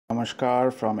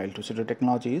Namaskar from L2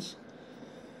 Technologies.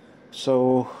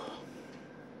 So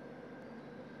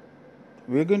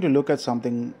we're going to look at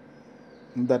something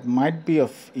that might be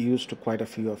of use to quite a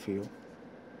few of you,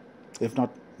 if not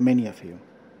many of you.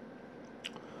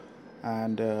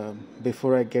 And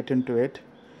before I get into it,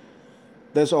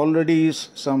 there's already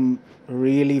some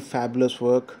really fabulous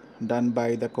work done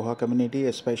by the Koha community,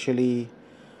 especially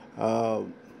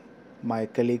my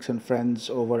colleagues and friends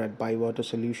over at ByWater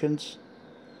Solutions.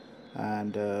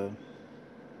 And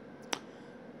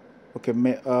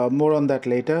more on that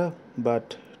later,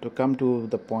 but to come to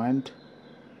the point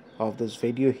of this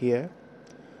video here,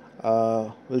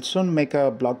 we'll soon make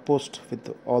a blog post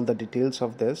with all the details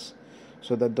of this,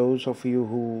 so that those of you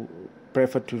who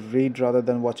prefer to read rather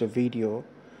than watch a video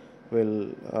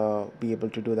will be able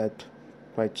to do that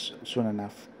quite soon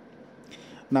enough.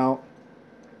 Now,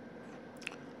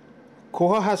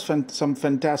 Koha has some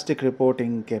fantastic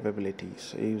reporting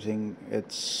capabilities using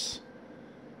its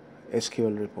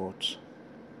SQL reports.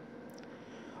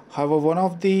 However, one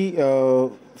of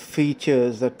the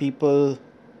features that people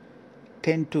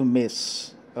tend to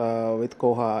miss with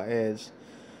Koha is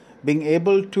being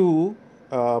able to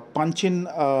punch in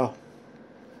a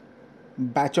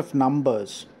batch of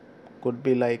numbers. Could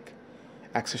be like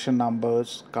accession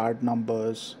numbers, card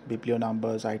numbers, biblio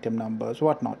numbers, item numbers,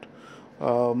 whatnot,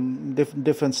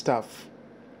 different stuff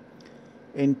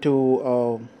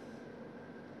into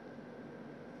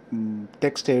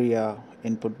text area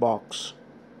input box,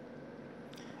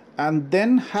 and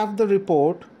then have the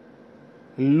report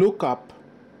look up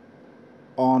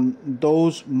on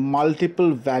those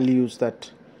multiple values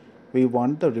that we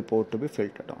want the report to be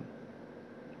filtered on.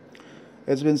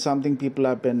 It's been something people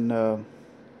have been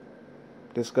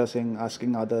discussing,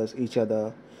 asking each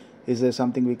other, is there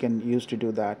something we can use to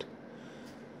do that?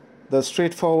 The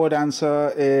straightforward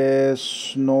answer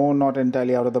is no, not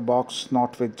entirely out of the box,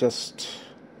 not with just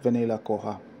vanilla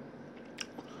Koha.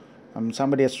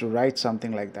 Somebody has to write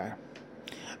something like that.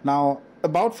 Now,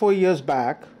 about 4 years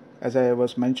back, as I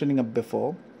was mentioning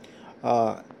before,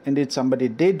 indeed somebody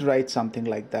did write something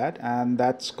like that, and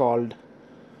that's called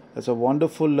as a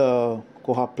wonderful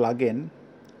Koha plugin.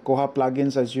 Koha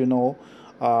plugins, as you know,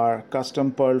 are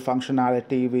custom Perl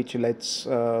functionality which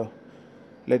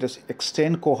let us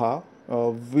extend Koha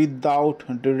without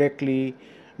directly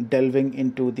delving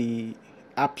into the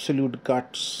absolute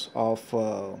guts of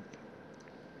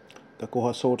the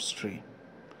Koha source tree.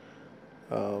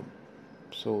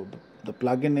 So the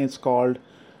plugin is called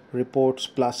Reports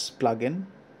Plus plugin,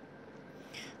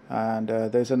 and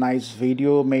there's a nice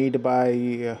video made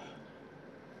by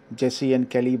Jesse and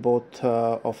Kelly, both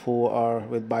of who are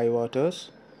with ByWater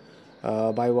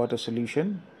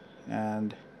Solution,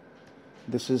 and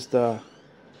this is the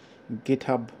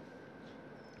GitHub.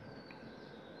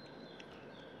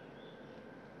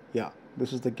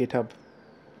 This is the GitHub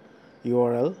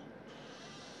URL.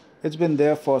 It's been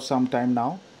there for some time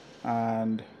now,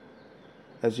 and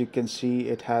as you can see,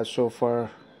 it has so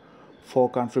far 4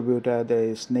 contributors. There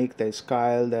is Nick, there is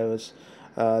Kyle, there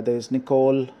is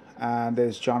Nicole, and there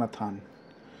is Jonathan.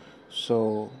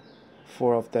 So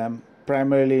 4 of them.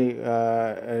 Primarily,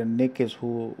 Nick is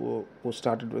who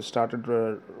started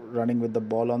running with the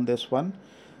ball on this one,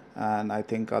 and I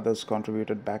think others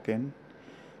contributed back in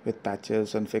with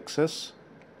patches and fixes.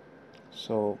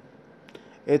 So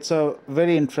it's a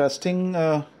very interesting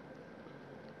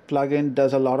plugin,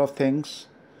 does a lot of things,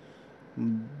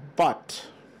 but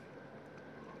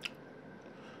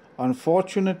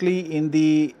unfortunately in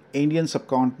the Indian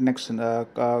subcontinent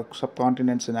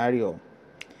scenario,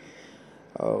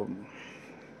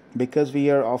 because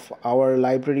our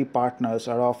library partners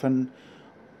are often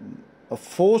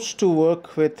forced to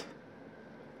work with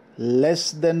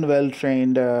less than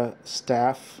well-trained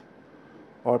staff,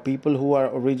 or people who are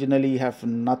originally have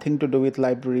nothing to do with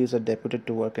libraries, are deputed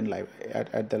to work in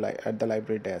at the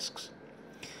library desks.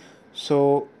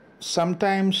 So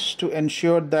sometimes, to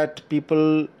ensure that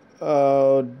people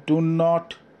do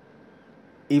not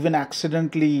even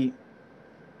accidentally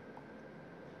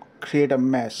create a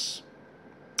mess,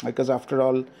 because after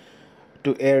all,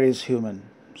 to err is human,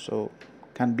 so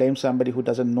can't blame somebody who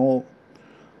doesn't know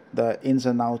the ins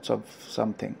and outs of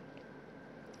something.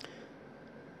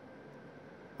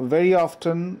 Very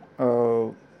often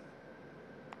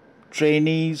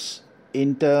trainees,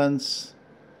 interns,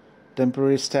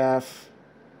 temporary staff,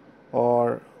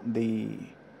 or the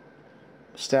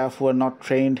staff who are not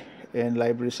trained in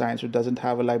library science, who doesn't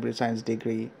have a library science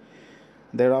degree,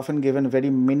 they're often given very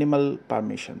minimal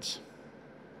permissions.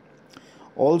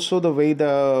 Also, the way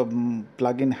the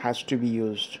plugin has to be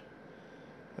used.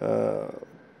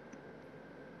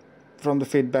 from the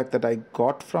feedback that I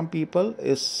got from people,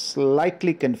 is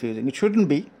slightly confusing. It shouldn't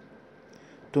be.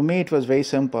 To me, it was very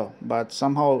simple, but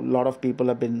somehow a lot of people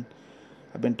have been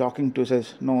talking to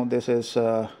says, no, this is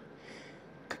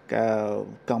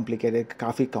complicated,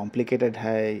 काफ़ी complicated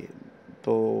है,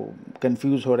 तो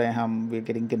confused हो रहे हैं हम, we're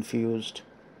getting confused,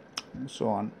 and so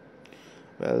on.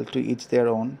 Well, to each their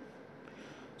own.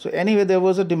 So anyway, there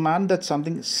was a demand that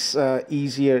something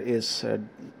easier is it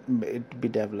be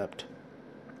developed.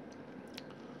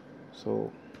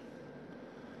 So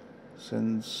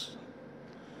since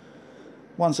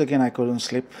once again I couldn't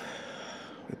sleep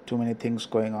with too many things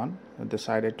going on, I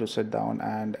decided to sit down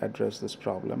and address this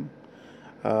problem.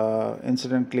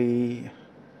 Incidentally,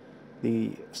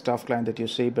 the staff client that you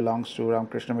see belongs to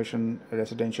Ramakrishna Mission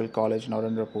Residential College,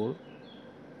 Narendrapur.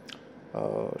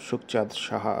 Shukchand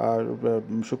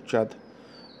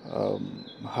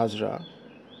Hazra,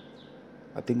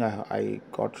 I think I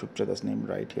got Shukchand's name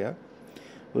right here,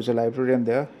 who's a librarian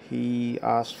there. He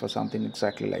asked for something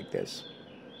exactly like this.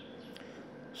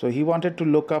 So he wanted to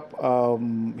look up,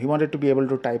 he wanted to be able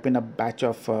to type in a batch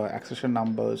of accession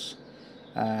numbers,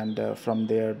 and from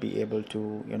there be able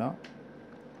to, you know,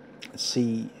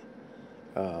 see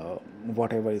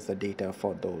whatever is the data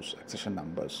for those accession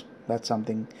numbers. That's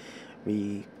something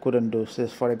we couldn't do. So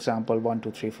for example,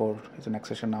 1234 is an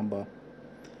accession number,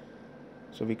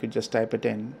 so we could just type it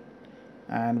in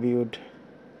and we would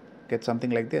get something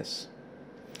like this.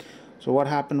 So what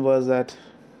happened was that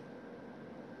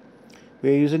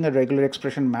we are using a regular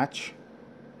expression match.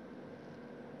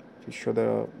 If you show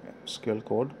the SQL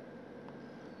code,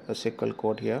 the SQL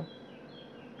code here,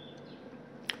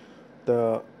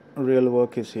 the real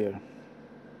work is here.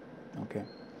 Okay,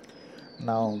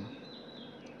 now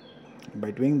by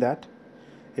doing that,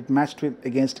 it matched with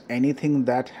against anything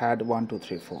that had 1 2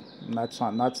 3 4. That's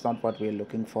not what we are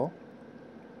looking for,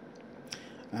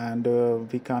 and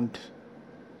we can't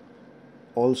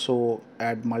also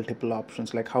add multiple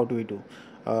options. Like, how do we do?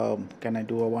 Can I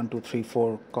do a 1 2 3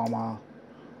 4 comma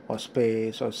or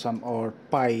space or some, or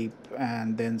pipe,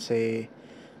 and then say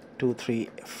 2 3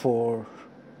 4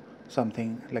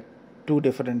 something, like two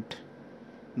different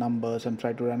numbers, and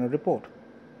try to run a report?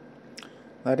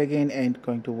 That again ain't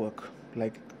going to work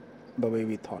like the way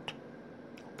we thought.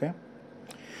 Okay,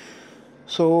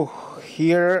 so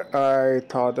here I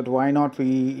thought that why not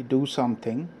we do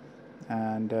something,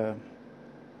 and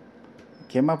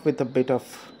came up with a bit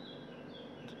of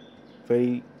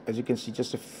very, as you can see,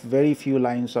 just a very few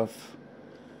lines of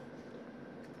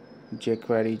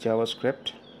jQuery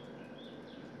JavaScript,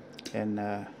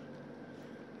 and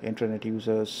internet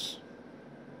users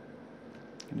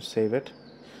can save it.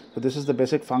 So this is the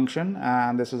basic function,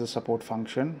 and this is the support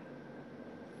function.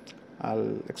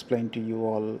 I'll explain to you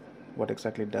all what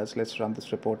exactly it does. Let's run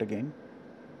this report again.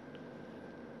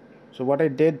 So what I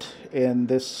did in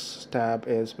this tab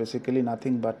is basically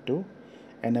nothing but to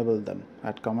enable them. I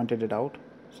had commented it out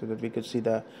so that we could see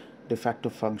the de facto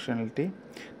functionality.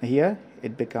 Here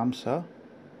it becomes a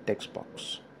text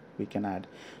box we can add.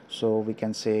 So we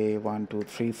can say 1 2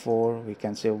 3 4, we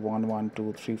can say 1 1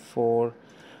 2 3 4.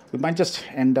 We might just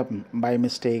end up by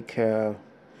mistake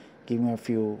giving a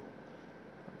few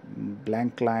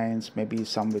blank lines, maybe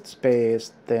some with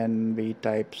space, then we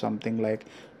type something like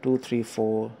 2 3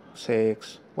 4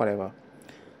 6, whatever,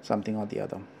 something or the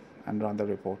other, and run the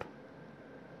report.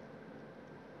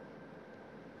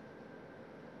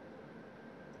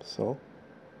 So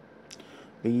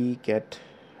we get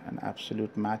an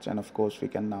absolute match, and of course we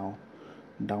can now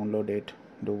download it,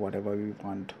 do whatever we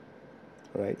want,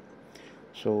 right?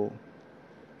 So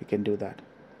we can do that.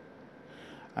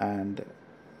 And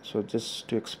so just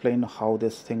to explain how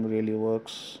this thing really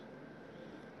works,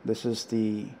 this is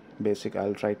the basic.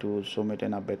 I'll try to zoom it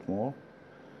in a bit more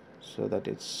so that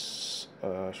it's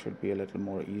should be a little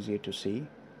more easier to see.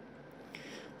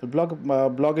 We'll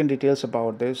blog in details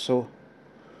about this. So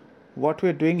what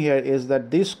we're doing here is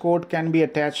that this code can be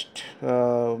attached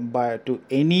to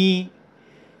any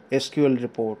SQL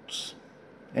reports,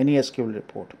 any SQL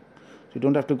report. So you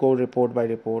don't have to go report by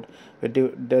report. We're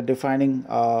defining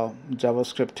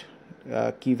JavaScript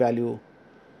key value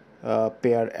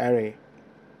pair array.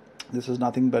 This is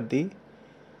nothing but the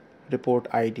report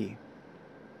ID.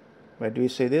 Where do we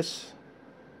say this?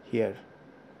 Here,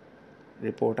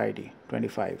 report ID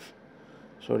 25.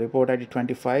 So report ID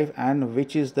 25, and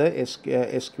which is the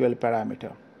SQL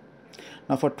parameter.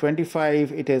 Now for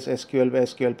 25, it is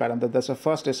SQL parameter. That's the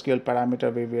first SQL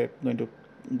parameter we were going to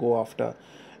go after.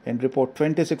 In report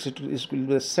 26, it is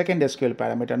the second SQL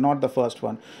parameter, not the first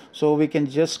one. So we can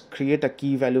just create a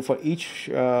key value for each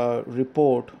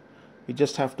report You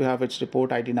just have to have its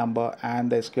report ID number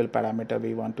and the SQL parameter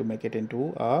we want to make it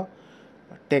into a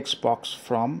text box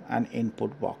from an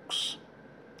input box.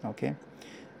 Okay,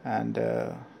 and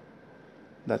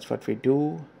that's what we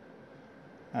do.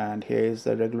 And here is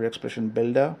the regular expression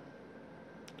builder.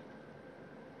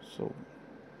 So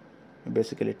you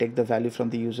basically take the value from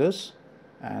the users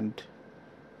and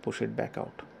push it back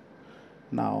out.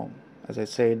 Now, as I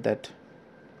said, that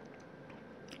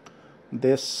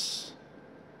this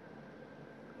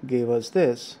gave us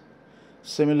this.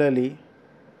 Similarly,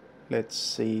 let's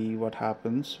see what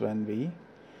happens when we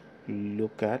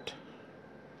look at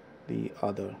the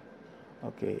other.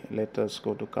 Okay, let us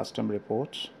go to custom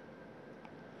reports.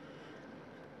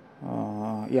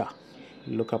 Yeah,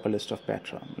 look up a list of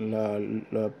patrons.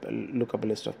 Look up a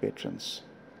list of patrons.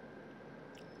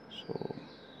 So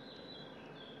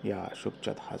yeah,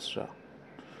 Shukchat Hazra.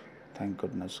 Thank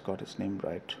goodness, got his name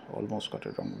right. Almost got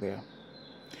it wrong there.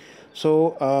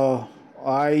 So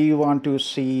I want to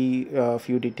see a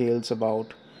few details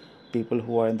about people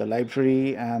who are in the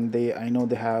library, and I know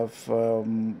they have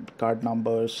card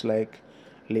numbers like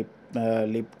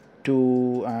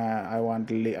lib2. I want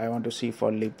to see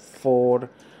for lib4.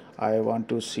 I want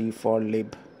to see for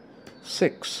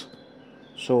lib6.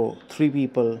 So 3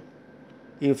 people.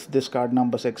 If this card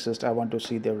numbers exist, I want to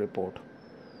see their report.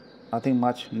 Nothing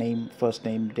much, name, first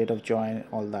name, date of join,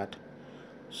 all that.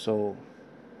 So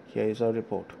here is our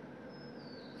report.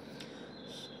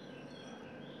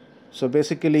 So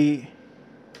basically,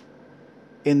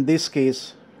 in this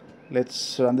case,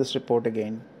 let's run this report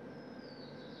again.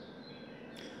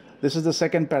 This is the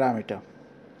second parameter.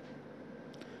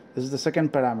 This is the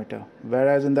second parameter,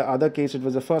 whereas in the other case it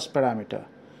was the first parameter.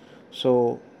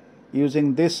 So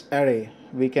using this array,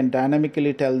 we can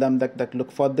dynamically tell them that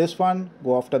look, for this one,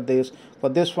 go after this, for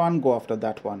this one, go after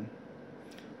that one.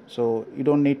 So you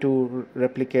don't need to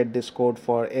replicate this code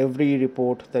for every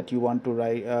report that you want to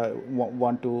write,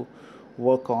 want to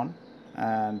work on,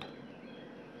 and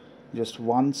just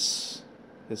once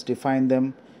just define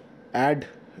them, add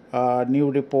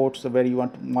new reports where you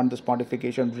want this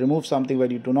modification, remove something where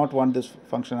you do not want this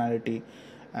functionality,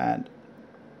 and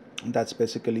that's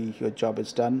basically your job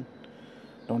is done.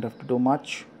 Don't have to do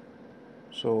much.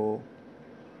 So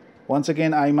once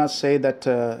again, I must say that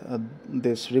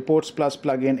this Reports Plus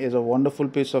plugin is a wonderful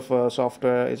piece of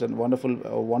software. It's a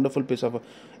wonderful piece of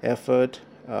effort,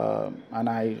 and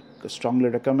I strongly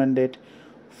recommend it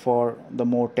for the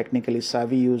more technically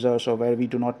savvy users, or where we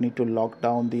do not need to lock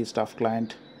down the stuff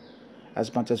client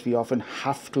as much as we often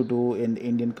have to do in the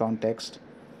Indian context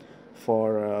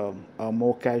for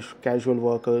more casual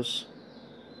workers,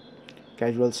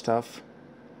 casual stuff.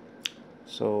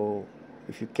 So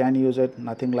if you can use it,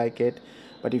 nothing like it.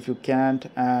 But if you can't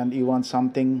and you want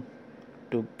something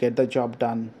to get the job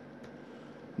done,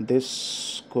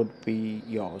 this could be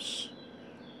yours.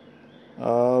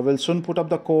 We'll soon put up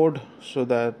the code so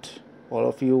that all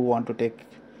of you want to take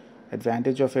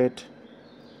advantage of it,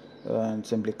 and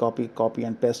simply copy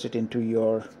and paste it into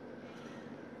your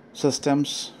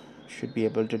systems. Should be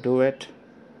able to do it.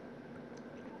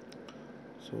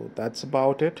 So that's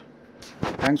about it.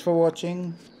 Thanks for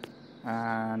watching,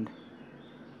 and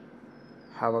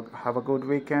have a good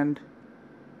weekend.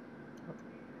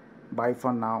 Bye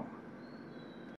for now.